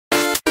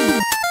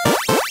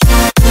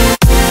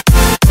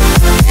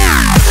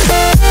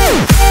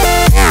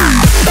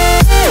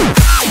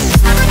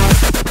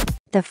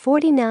The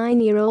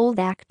 49-year-old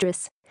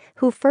actress,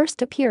 who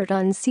first appeared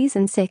on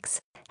season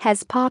 6,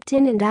 has popped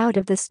in and out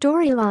of the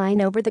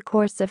storyline over the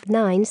course of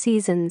 9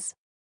 seasons.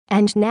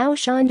 And now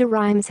Shonda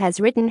Rhimes has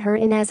written her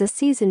in as a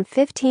season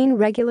 15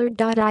 regular.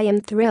 I am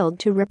thrilled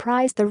to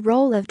reprise the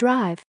role of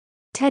Drive.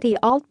 Teddy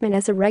Altman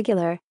as a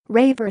regular,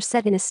 Raver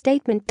said in a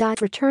statement.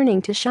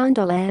 Returning to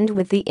Shondaland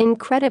with the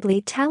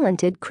incredibly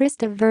talented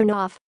Krista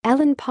Vernoff,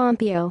 Ellen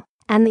Pompeo,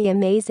 and the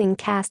amazing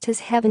cast is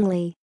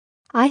heavenly.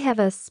 I have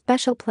a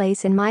special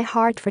place in my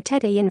heart for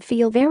Teddy and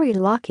feel very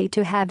lucky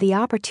to have the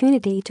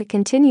opportunity to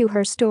continue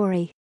her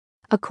story.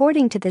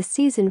 According to the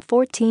season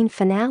 14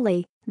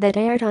 finale that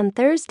aired on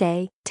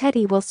Thursday,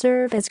 Teddy will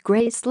serve as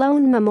Grace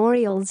Sloan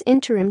Memorial's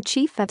interim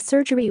chief of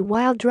surgery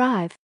while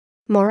Drive.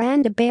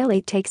 Miranda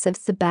Bailey takes a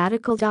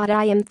sabbatical.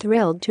 I am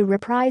thrilled to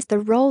reprise the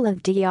role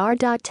of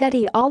Dr.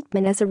 Teddy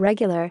Altman as a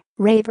regular,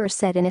 Raver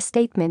said in a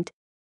statement.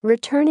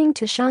 Returning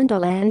to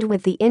Shondaland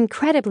with the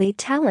incredibly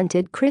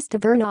talented Krista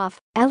Vernoff,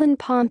 Ellen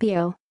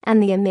Pompeo,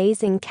 and the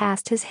amazing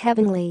cast is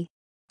heavenly.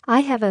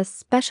 I have a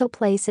special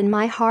place in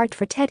my heart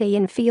for Teddy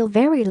and feel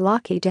very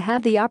lucky to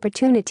have the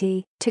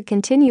opportunity to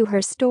continue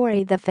her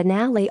story. The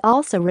finale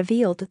also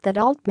revealed that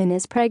Altman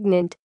is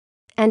pregnant.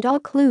 And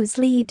all clues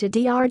lead to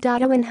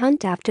Dr. Owen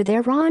Hunt after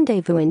their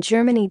rendezvous in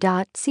Germany.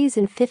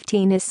 Season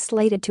 15 is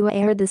slated to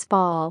air this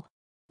fall.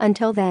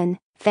 Until then,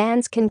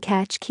 fans can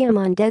catch Kim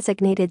on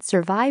Designated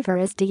Survivor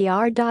as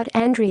Dr.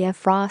 Andrea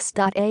Frost.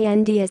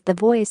 And as the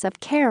voice of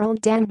Carol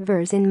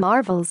Danvers in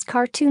Marvel's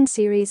cartoon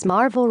series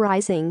Marvel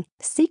Rising: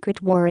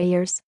 Secret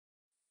Warriors.